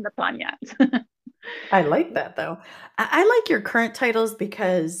 that's not on the plan yet. I like that though. I like your current titles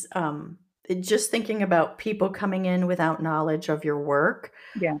because just thinking about people coming in without knowledge of your work,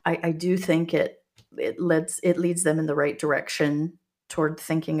 Yeah. I do think it leads them in the right direction toward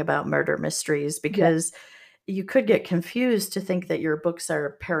thinking about murder mysteries, because you could get confused to think that your books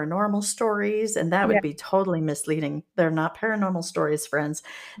are paranormal stories, and that would be totally misleading. They're not paranormal stories, friends.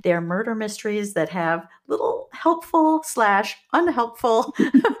 They are murder mysteries that have little helpful / unhelpful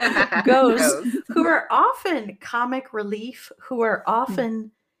ghosts who are often comic relief, who are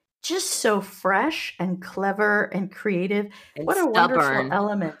often just so fresh and clever and creative. And what a stubborn. wonderful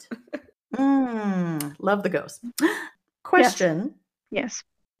element. Love the ghost. Question. Yes.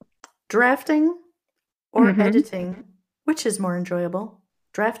 Drafting or editing, which is more enjoyable?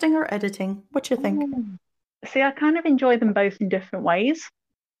 Drafting or editing? What you think? See, I kind of enjoy them both in different ways.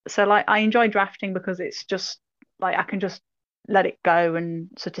 So like I enjoy drafting because it's just like I can just let it go and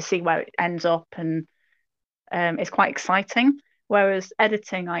sort of see where it ends up, and it's quite exciting. Whereas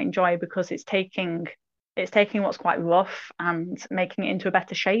editing I enjoy because it's taking what's quite rough and making it into a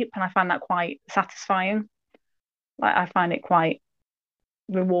better shape, and I find that quite satisfying. Like I find it quite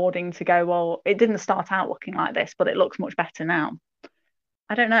rewarding to go, well, it didn't start out looking like this, but it looks much better now.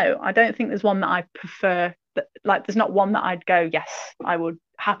 I don't know. I don't think there's one that I prefer. Like, there's not one that I'd go, yes, I would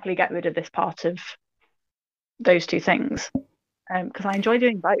happily get rid of this part of those two things, because I enjoy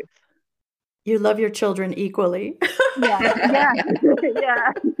doing both. You love your children equally.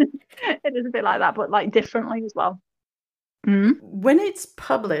 Yeah. It is a bit like that, but like differently as well. When it's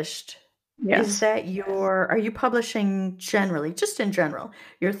published, Yes. are you publishing generally, just in general,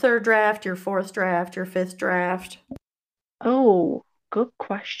 your third draft, your fourth draft, your fifth draft? Oh, good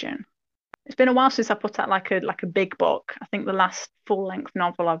question. It's been a while since I put out like a big book. I think the last full-length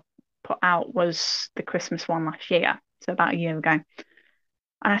novel I put out was the Christmas one last year, so about a year ago. And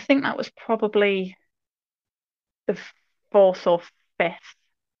I think that was probably the fourth or fifth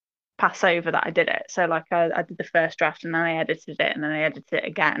Passover that I did it. So like I did the first draft, and then I edited it, and then I edited it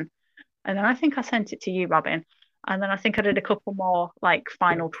again. And then I think I sent it to you, Robin. And then I think I did a couple more like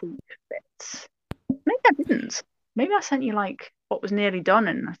final tweak bits. Maybe I didn't. Maybe I sent you like what was nearly done,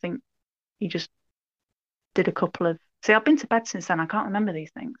 and I think you just did a couple of. See, I've been to bed since then. I can't remember these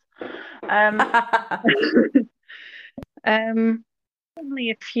things.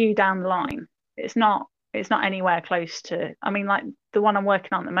 Only a few down the line. It's not anywhere close to. I mean, like the one I'm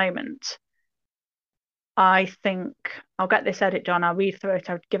working on at the moment. I think I'll get this edit done. I'll read through it.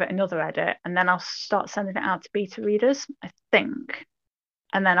 I'll give it another edit, and then I'll start sending it out to beta readers, I think.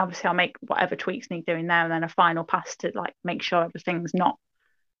 And then obviously I'll make whatever tweaks need doing there, and then a final pass to like make sure everything's not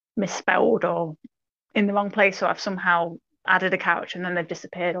misspelled or in the wrong place, or I've somehow added a character and then they've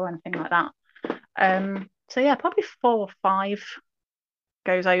disappeared or anything like that. So yeah, probably 4 or 5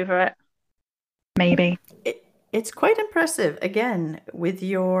 goes over it, maybe. It's quite impressive. Again, with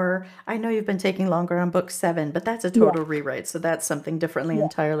your, I know you've been taking longer on book 7, but that's a total rewrite, so that's something differently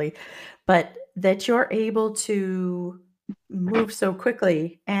entirely. But that you're able to move so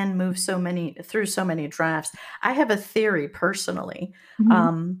quickly and move through so many drafts. I have a theory personally.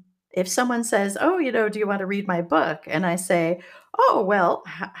 If someone says, "Oh, do you want to read my book?" and I say, "Oh, well,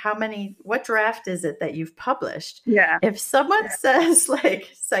 what draft is it that you've published?" Yeah. If someone says like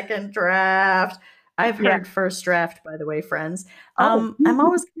second draft, I've heard first draft, by the way, friends. I'm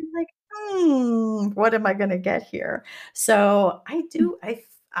always like, what am I going to get here? So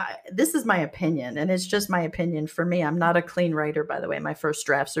this is my opinion, and it's just my opinion. For me, I'm not a clean writer, by the way. My first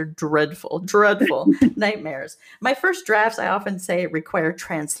drafts are dreadful nightmares. My first drafts, I often say, require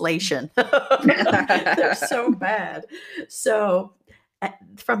translation. They're so bad. So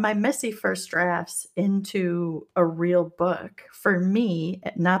from my messy first drafts into a real book, for me,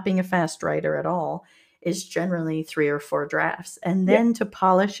 not being a fast writer at all, is generally 3 or 4 drafts. And then to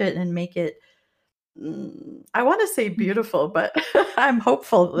polish it and make it, I want to say beautiful, but I'm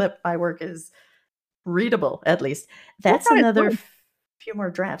hopeful that my work is readable, at least. That's another few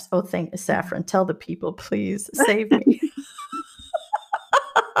more drafts. Oh, thank Saffron. Tell the people, please save me.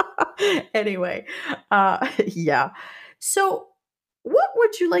 Anyway, yeah. So what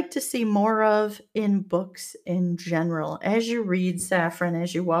would you like to see more of in books in general? As you read, Saffron,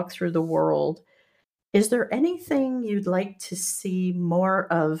 as you walk through the world, is there anything you'd like to see more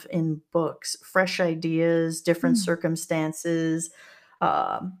of in books? Fresh ideas, different circumstances,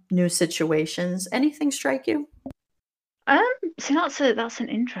 new situations? Anything strike you? See, that's an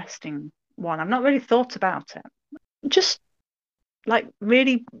interesting one. I've not really thought about it. Just like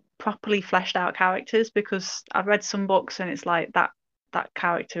really properly fleshed out characters, because I've read some books and it's like that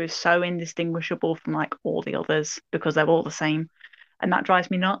character is so indistinguishable from like all the others because they're all the same, and that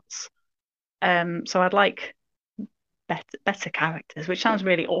drives me nuts. So I'd like better characters, which sounds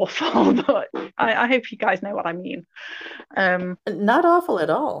really awful, but I hope you guys know what I mean. Not awful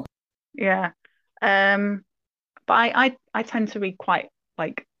at all. Yeah. But I tend to read quite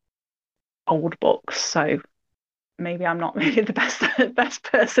like old books, so maybe I'm not really the best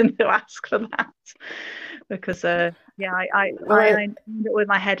person to ask for that, because I end up with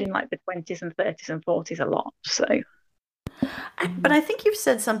my head in like the 20s and 30s and 40s a lot. So. But I think you've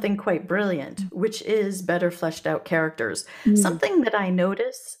said something quite brilliant, which is better fleshed out characters. Something that I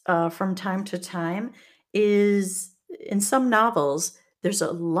notice from time to time is in some novels, there's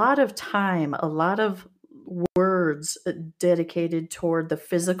a lot of time, a lot of words dedicated toward the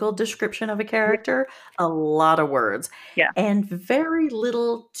physical description of a character, a lot of words, and very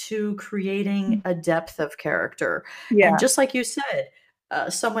little to creating a depth of character. And just like you said,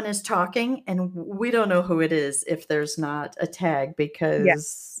 someone is talking and we don't know who it is if there's not a tag,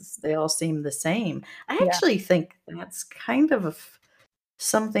 because they all seem the same. I actually think that's kind of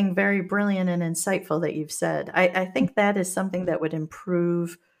something very brilliant and insightful that you've said. I think that is something that would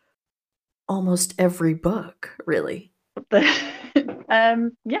improve almost every book, really. Yeah,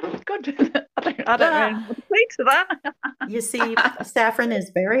 good. I don't know what to say to that. You see, Saffron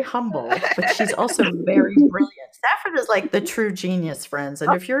is very humble, but she's also very brilliant. Saffron is like the true genius, friends.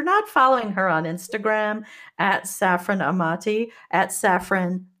 And if you're not following her on Instagram at Saffron Amati, at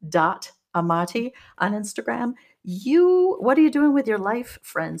saffron.amati on Instagram, what are you doing with your life,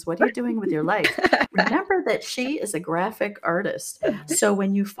 friends? What are you doing with your life? Remember that she is a graphic artist. So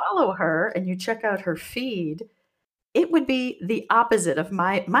when you follow her and you check out her feed, it would be the opposite of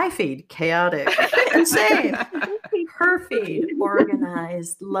my feed, chaotic, insane. Her feed,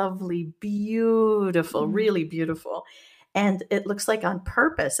 organized, lovely, beautiful, really beautiful. And it looks like on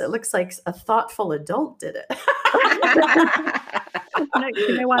purpose. It looks like a thoughtful adult did it.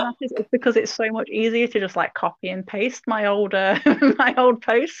 You know why that is? It's because it's so much easier to just like copy and paste my old my old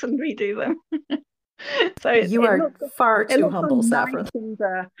posts and redo them. So you are far too humble, Saffron.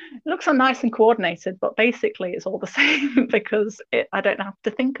 It looks so nice and coordinated, but basically it's all the same because I don't have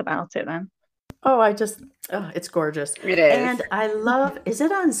to think about it then. Oh, it's gorgeous. It is. And I love, is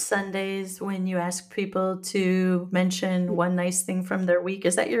it on Sundays when you ask people to mention one nice thing from their week?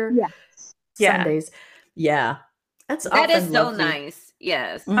 Is that your Sundays? Yeah. That is so nice.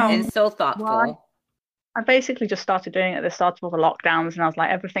 Yes. And so thoughtful. Well, I basically just started doing it at the start of all the lockdowns, and I was like,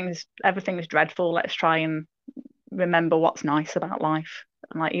 everything is dreadful. Let's try and remember what's nice about life,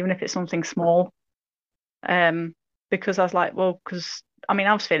 and like even if it's something small. Because I was like, well, because I mean,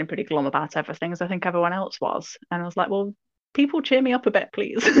 I was feeling pretty glum about everything, as I think everyone else was. And I was like, well, people cheer me up a bit,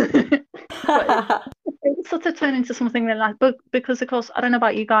 please. But it sort of turned into something really nice. But because, of course, I don't know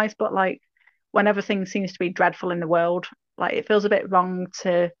about you guys, but like when everything seems to be dreadful in the world, like it feels a bit wrong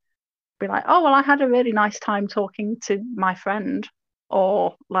to be like, oh, well, I had a really nice time talking to my friend,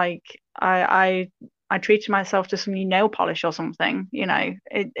 or like I treated myself to some new nail polish or something. You know,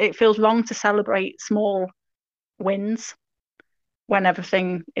 it feels wrong to celebrate small wins when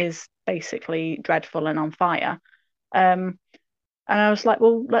everything is basically dreadful and on fire. Um, and I was like,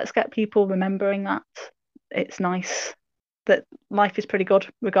 well, let's get people remembering that it's nice, that life is pretty good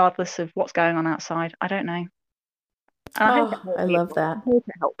regardless of what's going on outside. I don't know. And I hope it Oh, helped I love people. that. I hope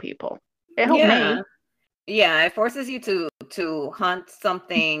it helped people. It helped Yeah. me. Yeah, it forces you to hunt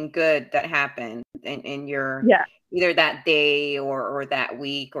something good that happened in your Yeah. either that day or that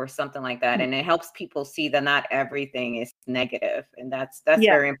week or something like that. And it helps people see that not everything is negative. And that's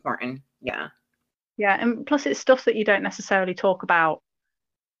Yeah. very important. Yeah. Yeah. And plus it's stuff that you don't necessarily talk about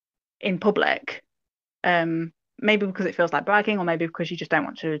in public. Maybe because it feels like bragging, or maybe because you just don't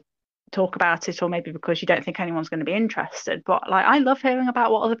want to talk about it, or maybe because you don't think anyone's going to be interested. But like I love hearing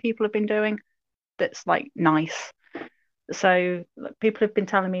about what other people have been doing that's like nice. So like, people have been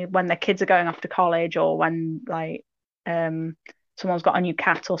telling me when their kids are going off to college, or when like someone's got a new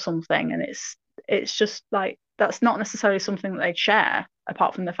cat or something, and it's just like that's not necessarily something that they'd share,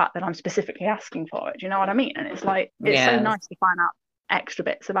 apart from the fact that I'm specifically asking for it. Do you know what I mean? And it's like it's so Yes. nice to find out extra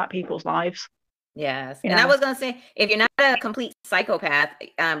bits about people's lives. Yes. You And I know? was going to say, if you're not a complete psychopath,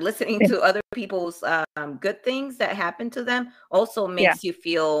 listening to other people's good things that happen to them also makes you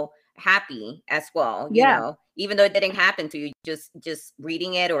feel happy as well. You Yeah. know, even though it didn't happen to you, just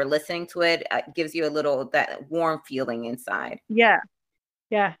reading it or listening to it gives you a little that warm feeling inside. Yeah.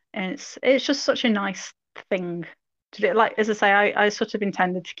 Yeah. And it's just such a nice thing to do. Like, as I say, I sort of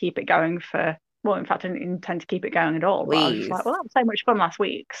intended to keep it going for, well, in fact, I didn't intend to keep it going at all. But I was just Please. like, well, that was so much fun last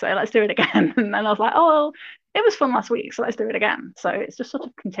week, so let's do it again. And then I was like, oh, well, it was fun last week, so let's do it again. So it's just sort of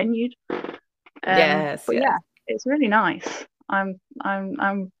continued. Yes. But yes. yeah, it's really nice. I'm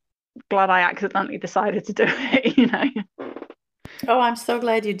glad I accidentally decided to do it, you know. Oh, I'm so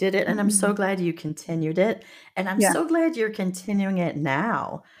glad you did it, and I'm so glad you continued it, and I'm Yeah. so glad you're continuing it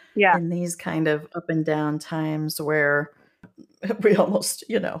now Yeah. in these kind of up and down times where we almost,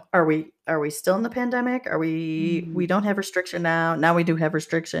 are we still in the pandemic? Are we don't have restriction now? Now we do have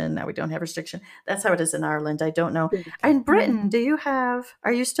restriction. Now we don't have restriction. That's how it is in Ireland. I don't know. In Britain,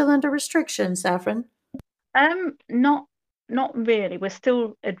 are you still under restriction, Saffron? Not really. We're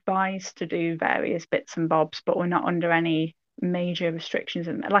still advised to do various bits and bobs, but we're not under any major restrictions.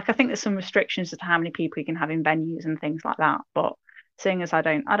 And like I think there's some restrictions as to how many people you can have in venues and things like that. But seeing as I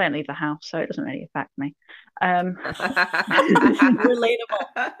don't leave the house, so it doesn't really affect me. Relatable.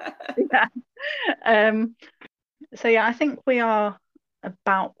 Yeah. So yeah, I think we are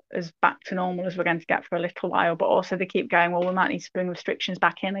about as back to normal as we're going to get for a little while. But also they keep going, well, we might need to bring restrictions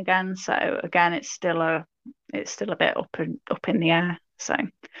back in again. So again, it's still a bit up in the air. So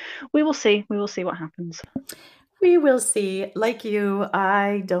we will see. We will see what happens. We will see. Like you,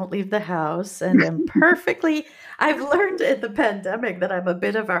 I don't leave the house and am perfectly. I've learned in the pandemic that I'm a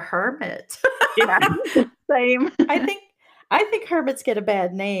bit of a hermit. Yeah, same. I think hermits get a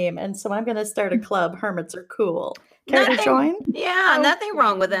bad name, and so I'm going to start a club. Hermits are cool. Care to join? Yeah, nothing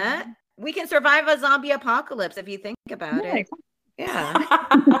wrong with that. We can survive a zombie apocalypse if you think about it. Yeah.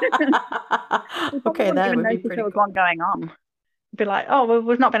 Okay, that would be pretty there was cool. one going on. Be like, oh, well,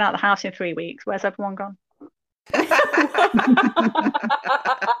 we've not been out of the house in 3 weeks. Where's everyone gone?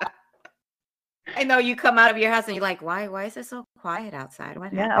 I know you come out of your house and you're like, why is it so quiet outside?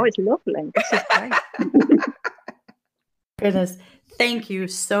 What happened? Oh, it's lovely. This is great. Goodness. Thank you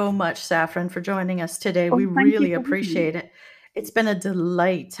so much, Saffron, for joining us today. We really appreciate it. It's been a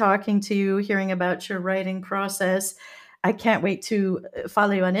delight talking to you, hearing about your writing process. I can't wait to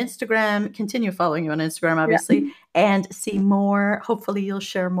follow you on Instagram, continue following you on Instagram, obviously, and see more. Hopefully you'll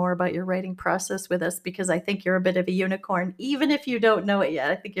share more about your writing process with us, because I think you're a bit of a unicorn. Even if you don't know it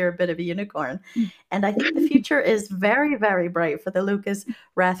yet, I think you're a bit of a unicorn. And I think the future is very, very bright for the Lucas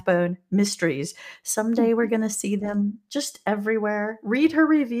Rathbone mysteries. Someday we're going to see them just everywhere. Read her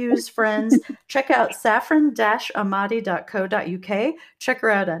reviews, friends. Check out saffron-amati.co.uk. Check her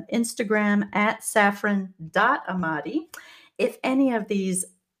out on Instagram at saffron.amati. If any of these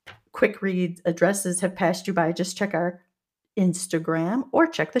quick read addresses have passed you by, just check our Instagram or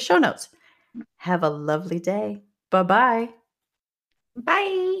check the show notes. Have a lovely day. Bye-bye.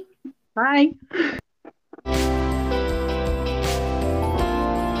 Bye. Bye.